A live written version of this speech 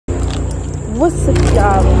What's up,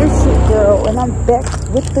 y'all? It's your girl, and I'm back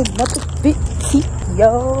with another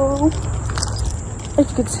video. As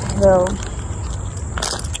you can tell,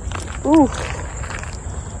 ooh,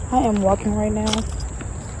 I am walking right now.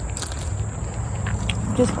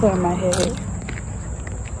 Just clearing my head.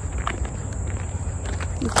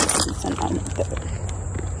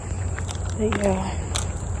 But yeah.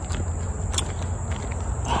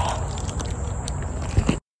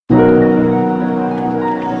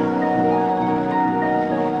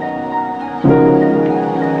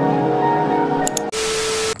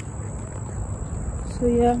 So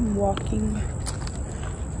yeah, I'm walking.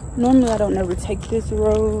 Normally I don't ever take this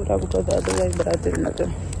road. I would go the other way, but I did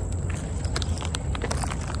another.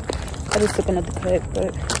 I just took another cut,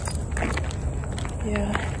 but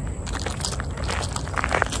yeah.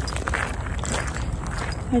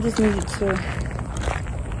 I just needed to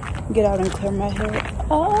get out and clear my head.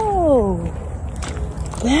 Oh,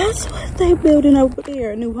 that's what they building over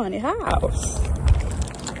there, a new haunted house.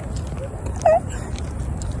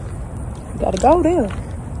 Gotta go there.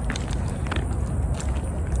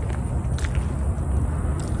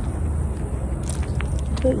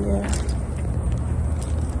 But yeah,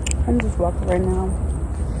 I'm just walking right now.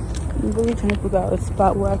 I'm really trying to figure out a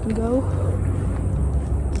spot where I can go.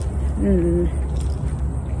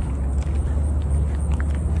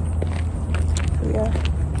 So yeah,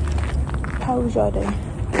 how was y'all day?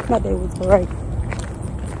 My day was alright.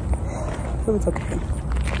 It was okay.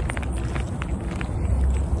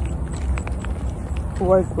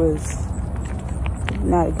 Work was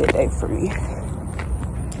not a good day for me.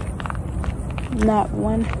 Not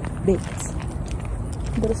one bit.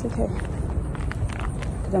 But it's okay.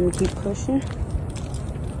 Because I'm going to keep pushing.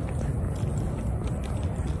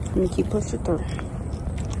 I'm going to keep pushing through.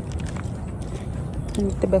 And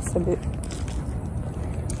make the best of it.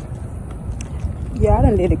 Yeah, I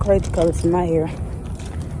done did the crazy colors in my hair.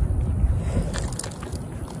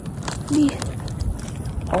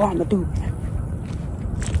 Oh, I'm going to do it.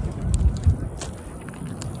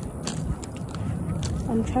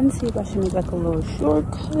 I'm trying to see if I should make like a little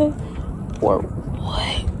shortcut or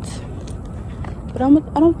what. But I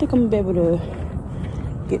don't think I'm gonna be able to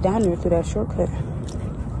get down there through that shortcut.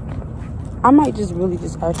 I might just really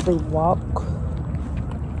just actually walk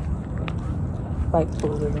like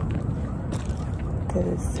for real.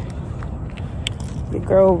 Because the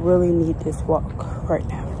girl really need this walk right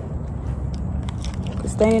now.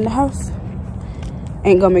 Because staying in the house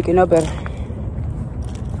ain't gonna make it no better.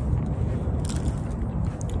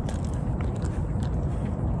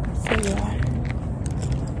 Yeah,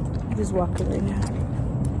 I'm just walking right now.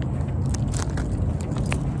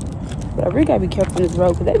 But I really gotta be careful on this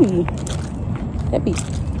road because they be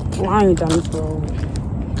flying down this road.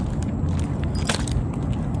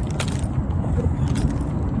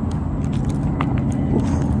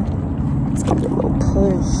 It's gonna be a little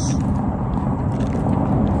push.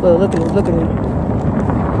 Look at it, look at it.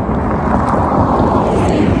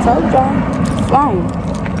 I told y'all, flying.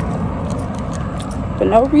 For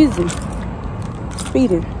no reason.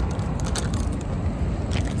 Speeding.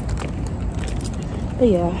 But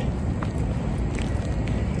yeah.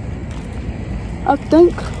 I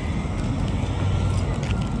think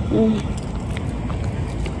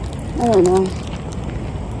I don't know.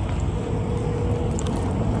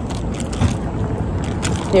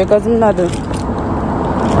 Here goes another.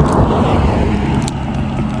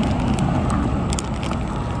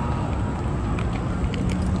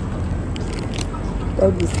 They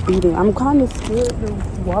be speeding. I'm kind of scared to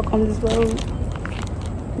walk on this road.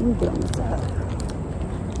 Let me get on the side.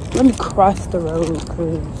 Let me cross the road,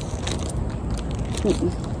 cause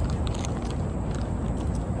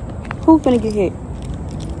who finna get hit?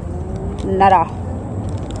 Nada.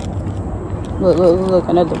 Look,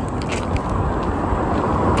 another.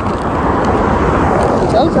 I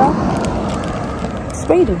told y'all.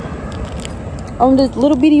 Speeding on this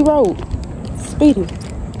little bitty road. Speeding.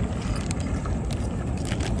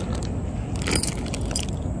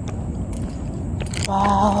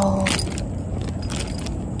 Wow.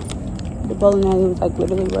 The bowling alley was like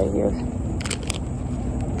literally right here.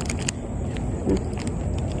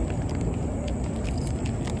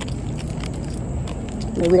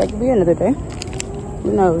 Maybe that could be another day.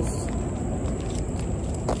 Who knows?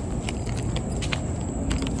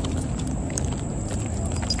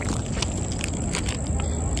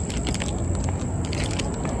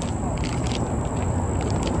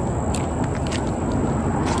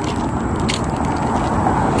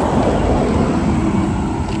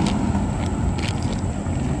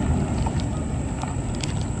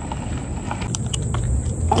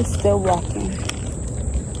 I'm still walking.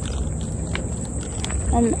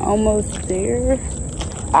 I'm almost there.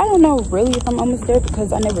 I don't know really if I'm almost there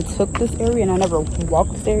because I never took this area and I never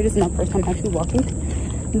walked this area. This is my first time actually walking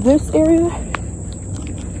this area.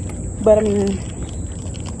 But I mean,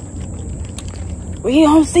 we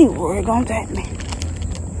gonna see where it's gonna take me.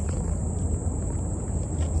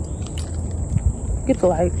 Get the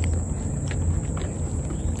light.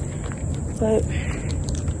 But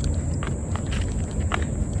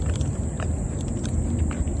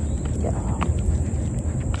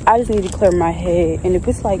I just need to clear my head. And if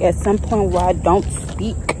it's like at some point where I don't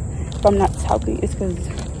speak, if I'm not talking, it's because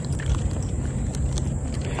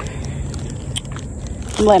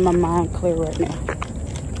I'm letting my mind clear right now.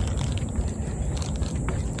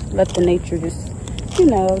 Let the nature just, you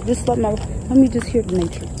know, just let me just hear the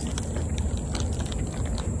nature.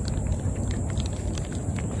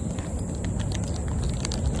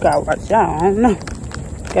 Gotta watch out, I don't know.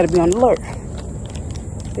 Gotta be on alert.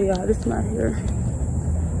 But yeah, this is my hair.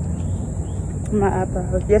 My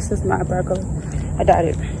eyebrows. Yes, it's my eyebrow color. I dyed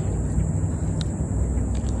it.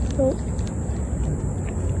 So,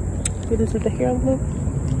 get into the hair look.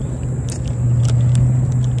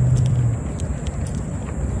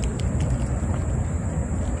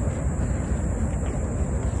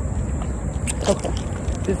 Okay.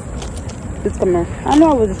 This coming. I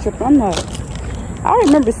know I was a stripper. I'm not. I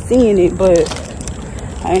remember seeing it, but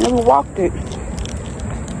I ain't never walked it.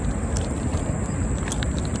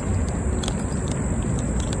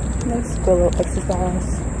 Let's go a little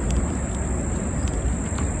exercise.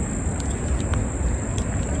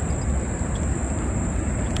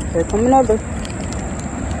 Here come another.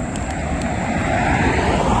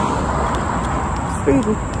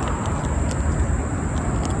 Speedy.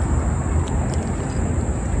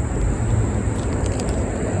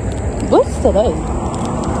 What's today?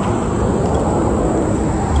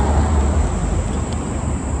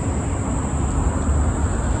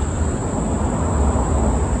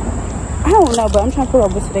 I don't know, but I'm trying to figure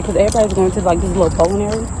out what's today because everybody's going to like this little bowling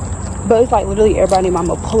area. But it's like literally everybody and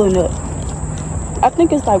mama pulling up. I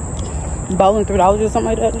think it's like bowling $3 or something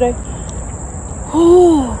like that today.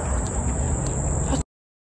 Oh,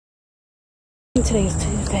 today is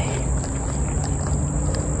Tuesday.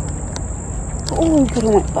 Oh, we could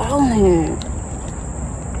have went bowling.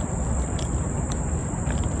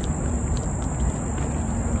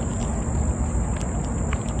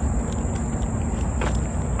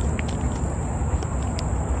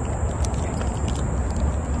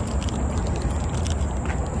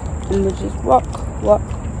 And we just walk.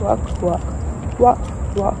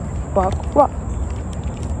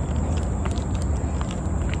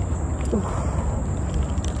 Oof.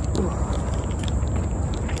 Oof.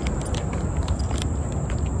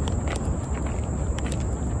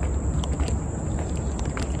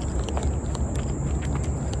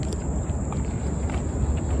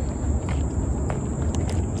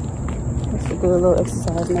 That's a good little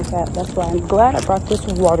exercise like that. That's why I'm glad I brought this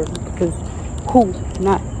water because who,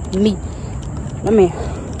 not me. Let me.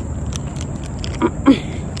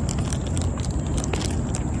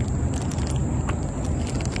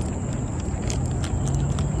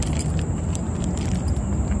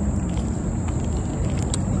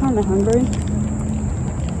 Kind of hungry,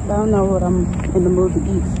 but I don't know what I'm in the mood to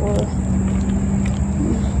eat for.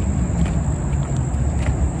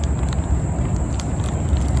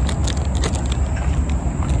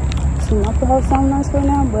 See, my house sound nice right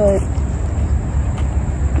now, but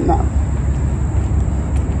no.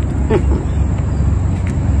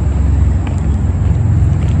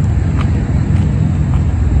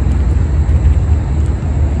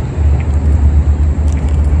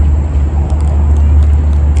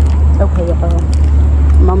 Okay, y'all.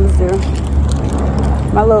 Mama's there.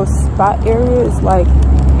 My little spot area is like,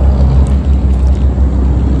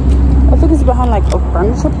 I think it's behind like a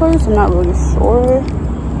furniture place. I'm not really sure.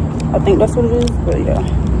 I think that's what it is, but yeah.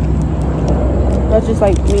 That's just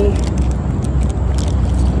like me.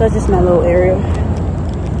 That's just my little area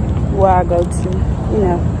where I go to, you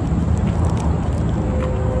know.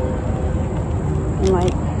 And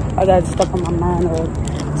like, I got stuff on my mind or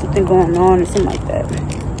something going on or something like that.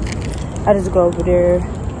 I just go over there,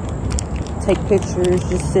 take pictures,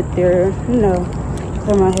 just sit there, you know,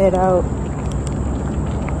 clear my head out,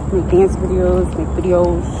 make dance videos, make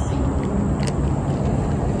videos.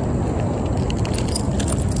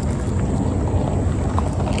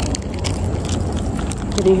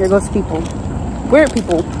 And then here goes people. Weird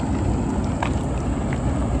people.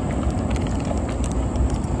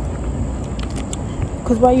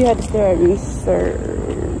 Because why you had to stare at me, sir?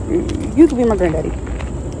 You could be my granddaddy.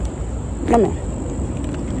 No, man.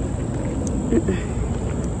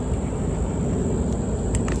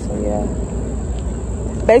 So, yeah.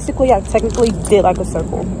 basically, I technically did like a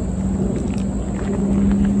circle.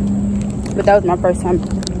 But that was my first time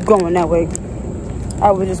going that way.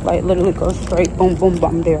 I would just like literally go straight, boom, boom,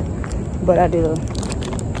 boom there. But I did a,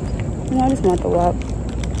 you know, I just want to walk.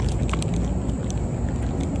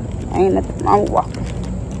 Ain't nothing wrong with walking.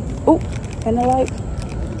 Ooh, and the light.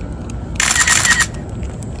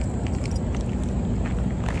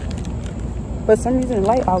 For some reason, the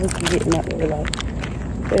light always be getting that way.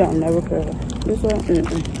 Like, they don't never curve. This way,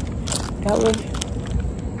 that way.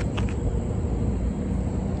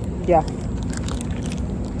 Yeah.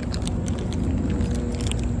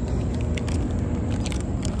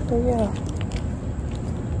 So yeah.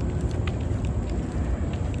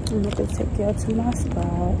 I'm going to take y'all to my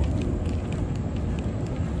spot.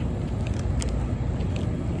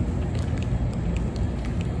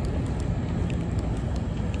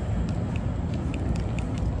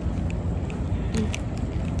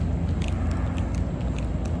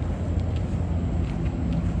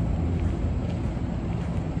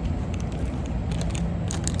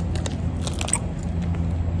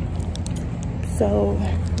 So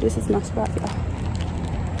this is my spot, y'all,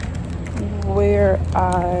 where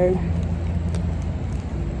I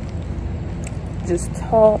just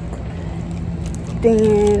talk,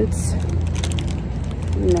 dance,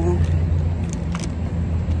 you know,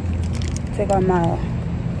 take all my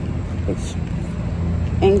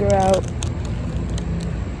anger out.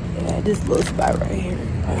 Yeah, this little spot right here.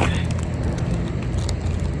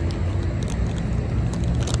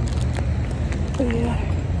 So yeah.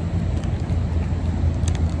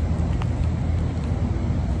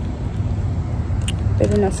 And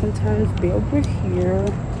then I sometimes be over here,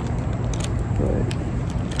 but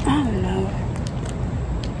I don't know.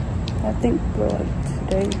 I think for like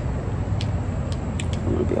today,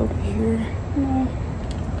 I'm gonna be over here. No.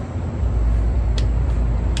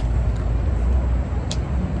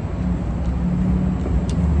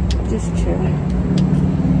 Just chill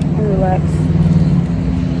and relax.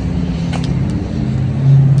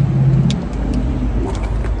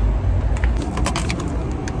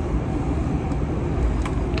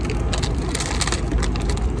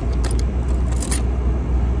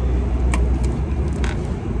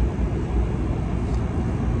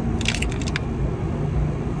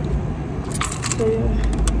 So yeah,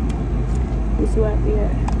 this is where I be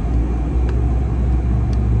at.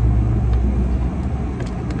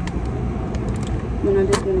 When I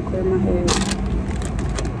just want to clear my head.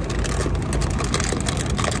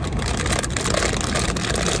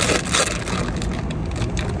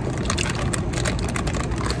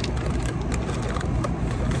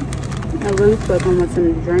 I really feel like I want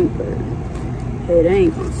something to drink, but hey, that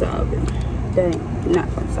ain't gonna solve it. That ain't not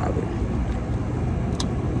gonna solve it.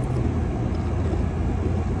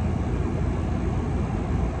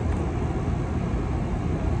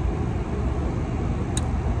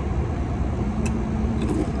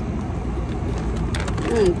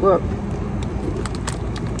 Look.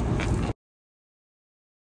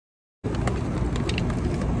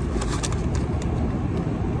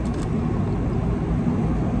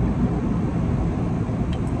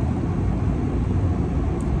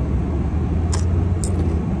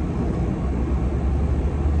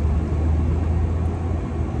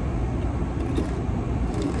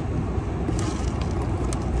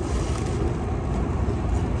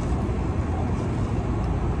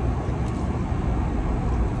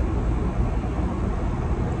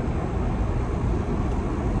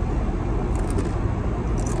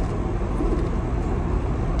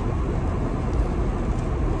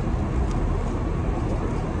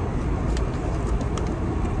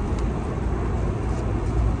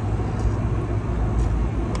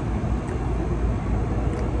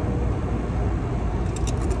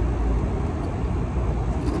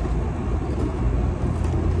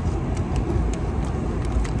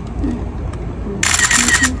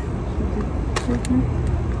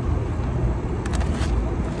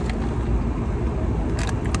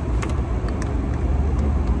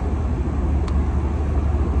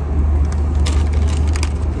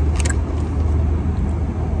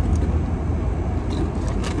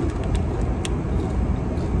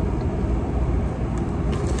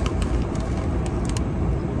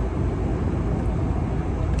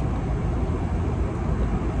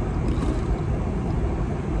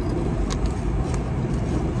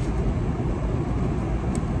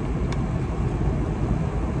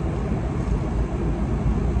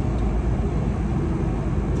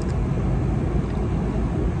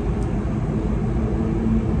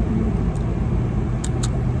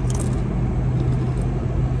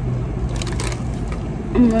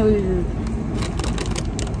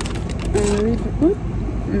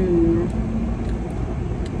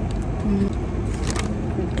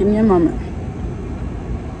 Give me a moment.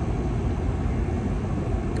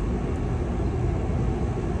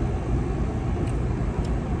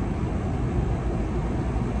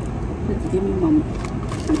 Just give me a moment.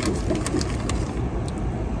 I'm just thinking.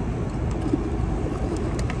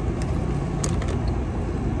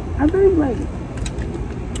 I really like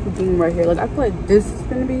being right here. Like, I feel like this is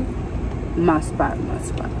gonna be my spot.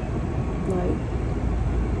 Like,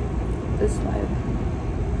 this light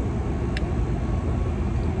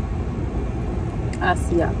I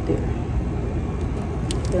see out there.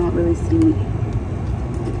 They don't really see me.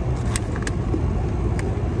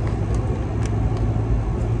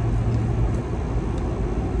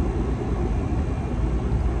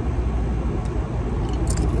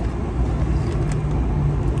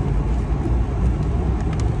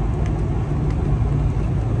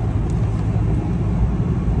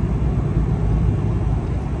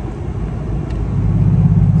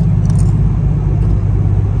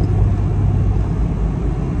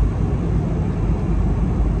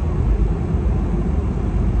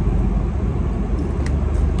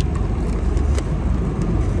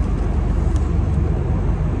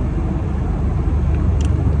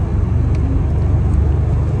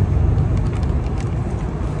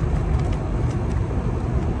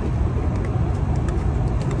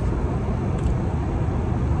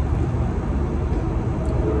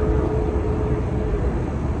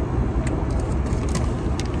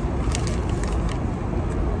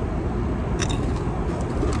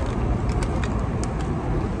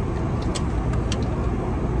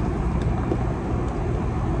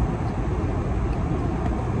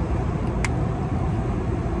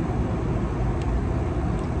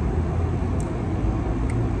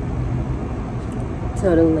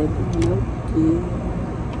 Tell the lady, no deal.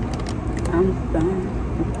 I'm fine.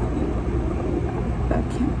 I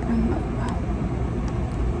can't bring my vibe.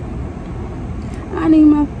 I need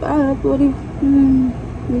my 540.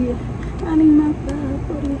 Yeah, I need my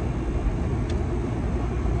 540.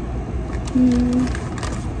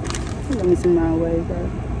 Let me see my way, bro.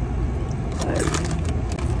 Like,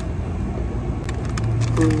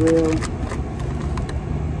 for real.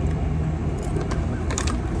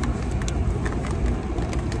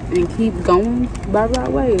 And keep going by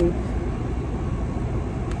right way.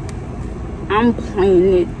 I'm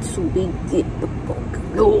playing it to be difficult.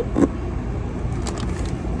 No.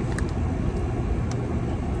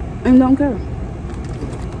 And don't care.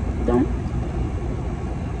 Don't.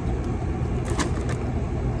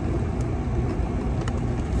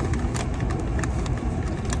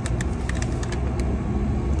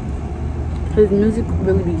 His music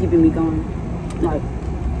really be keeping me going. Like,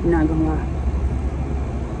 not gonna lie.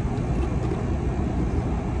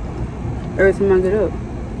 Every time I get up,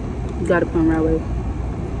 you gotta put on right way.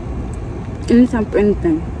 Anytime for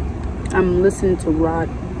anything, I'm listening to Rod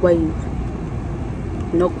Wave.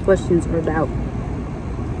 No questions or doubt.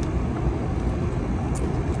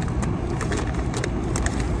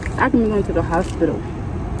 I can be going to the hospital.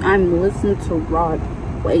 I'm listening to Rod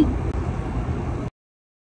Wave.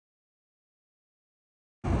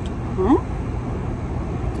 Huh?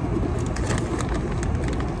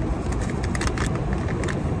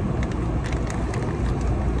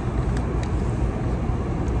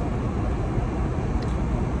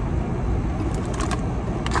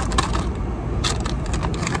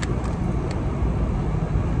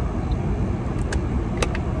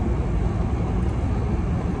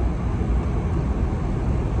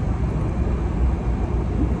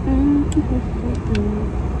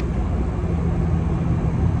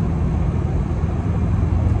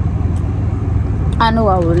 I know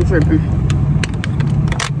I wasn't tripping.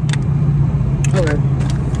 Okay.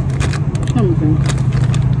 Let me think.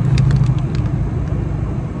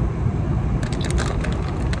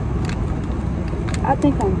 I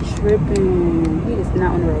think I'm tripping. He is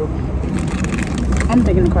not on the road. I'm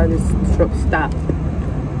thinking the car just stopped.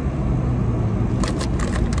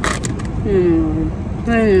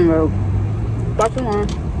 Road. Watch the line.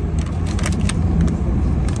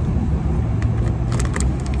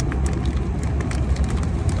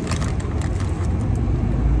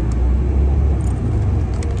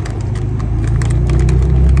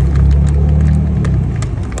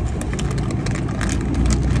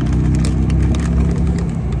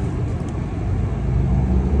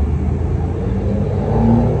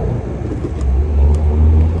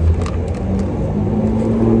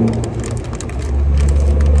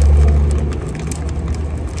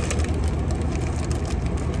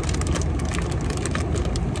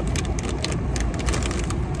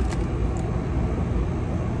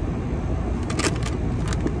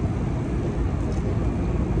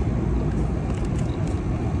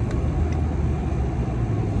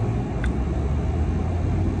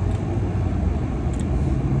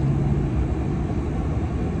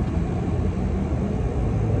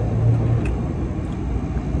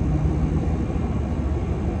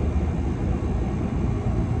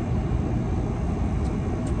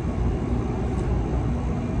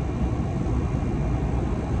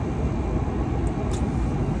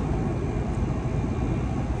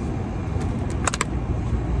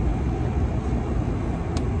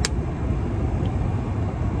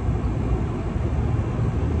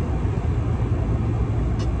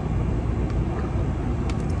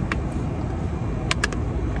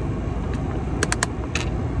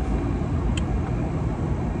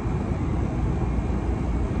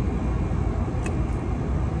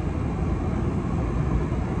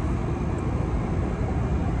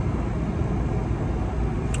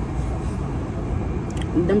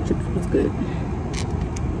 Them chips was good.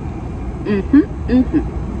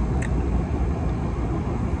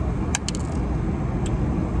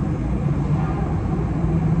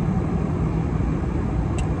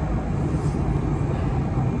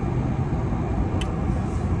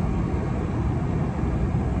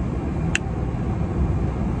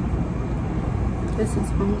 This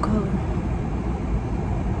is one color.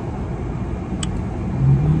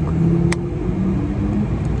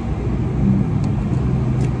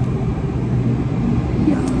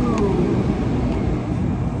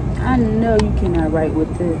 I know you cannot write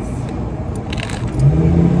with this.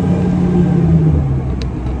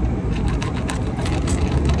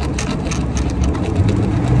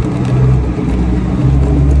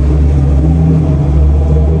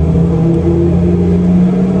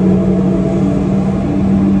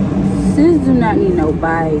 Sis do not need no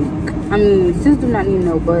bike. Sis do not need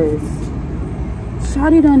no bus.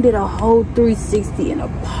 Shawty done did a whole 360 in a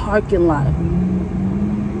parking lot.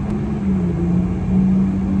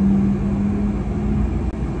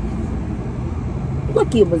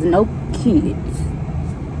 Lucky it was no kids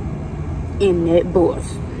in that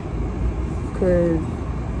bus, cause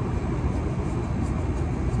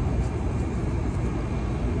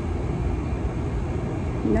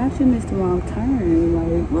now she missed the wrong turn.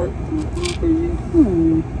 Like, what the fuck are you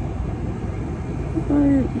doing?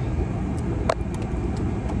 Like,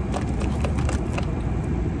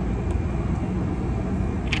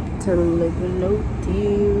 to live in no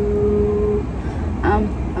deal. I'm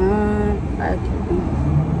fine. I can be.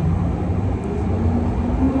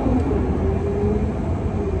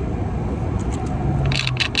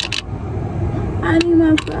 I need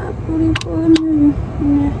my 544 million.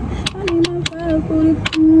 I need my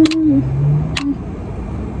 544 million.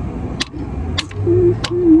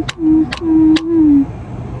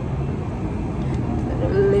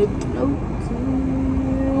 Live no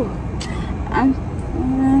deal. I'm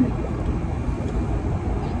fine.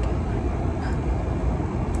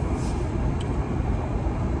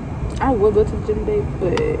 I would go to the gym today,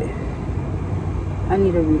 but I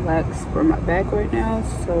need to relax for my back right now,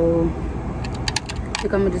 so I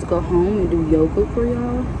think I'm gonna just go home and do yoga for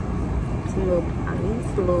y'all. Some little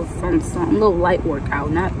ice, a little something, a little light workout,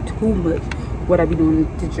 not too much what I be doing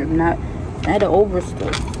at the gym, not the over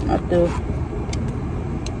stuff, not the,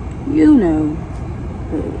 you know,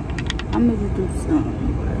 but I'm gonna just do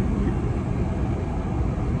something, but, you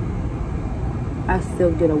know, I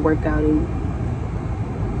still get a workout in.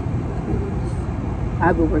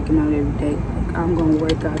 I've been working out every day. Like, I'm gonna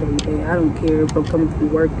work out every day. I don't care if I'm coming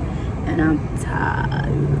from work and I'm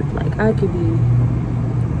tired. Like, I can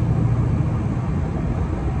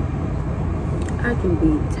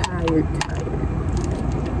be tired.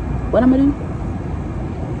 What I'm gonna do?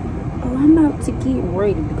 Oh, I'm about to get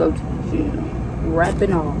ready to go to the gym.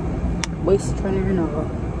 Wrapping all. Waist trainer and all.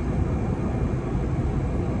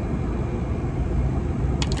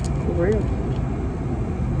 For real.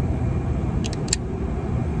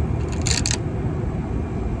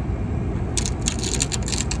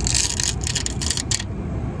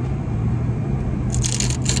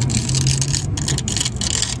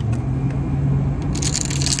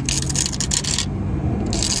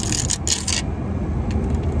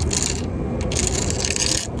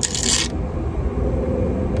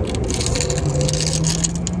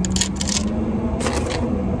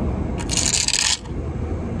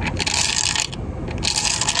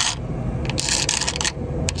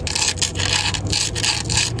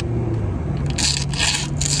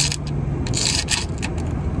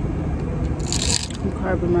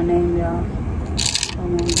 Carving my name, y'all.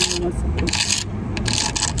 Hold on, give me 1 second.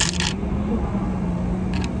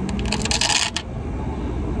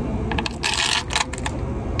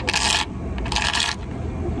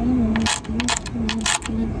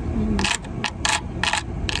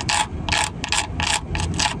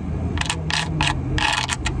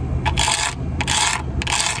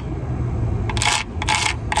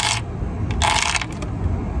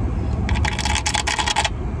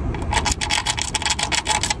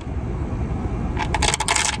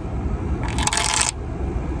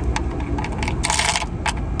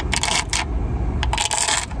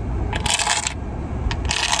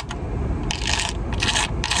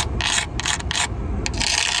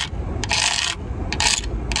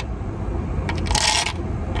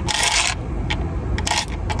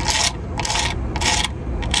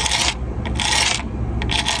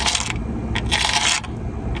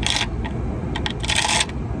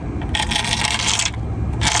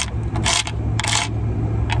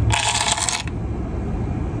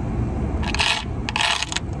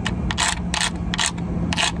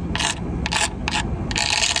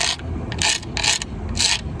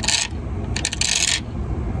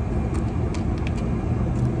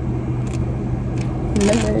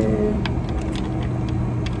 Melly.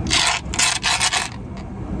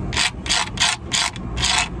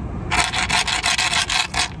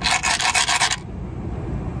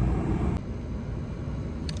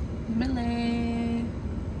 Melly.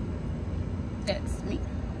 That's me.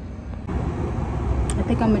 I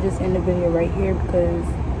think I'm gonna just end the video right here because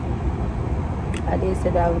I did say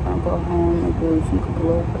that I was gonna go home and do some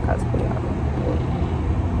couple of workouts for y'all.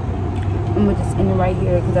 I'm gonna just end it right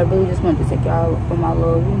here because I really just wanted to take y'all for my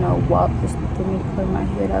little, you know, walk, just for me to clear my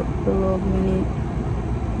head up for a little minute,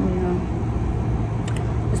 you know,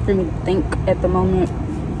 just for me to think at the moment.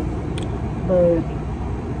 But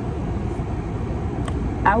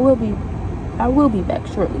I will be back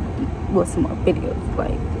shortly with some more videos.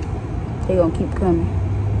 Like, they gonna keep coming.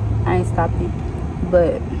 I ain't stopping.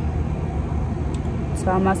 But so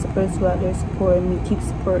all my supporters who out there supporting me, keep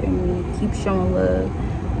supporting me, keep showing love,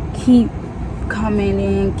 keep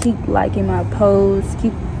commenting, keep liking my posts,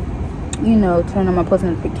 keep, you know, turning on my post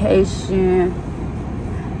notification,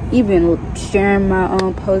 even sharing my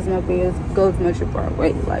own posts, my videos goes much a far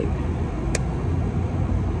way. Like,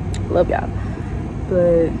 love y'all.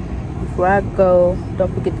 But before I go,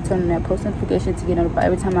 don't forget to turn on that post notification to get notified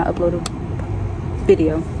every time I upload a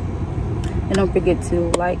video. And don't forget to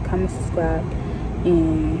like, comment, subscribe.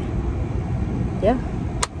 And yeah,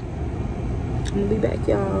 I'm gonna be back,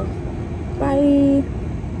 y'all.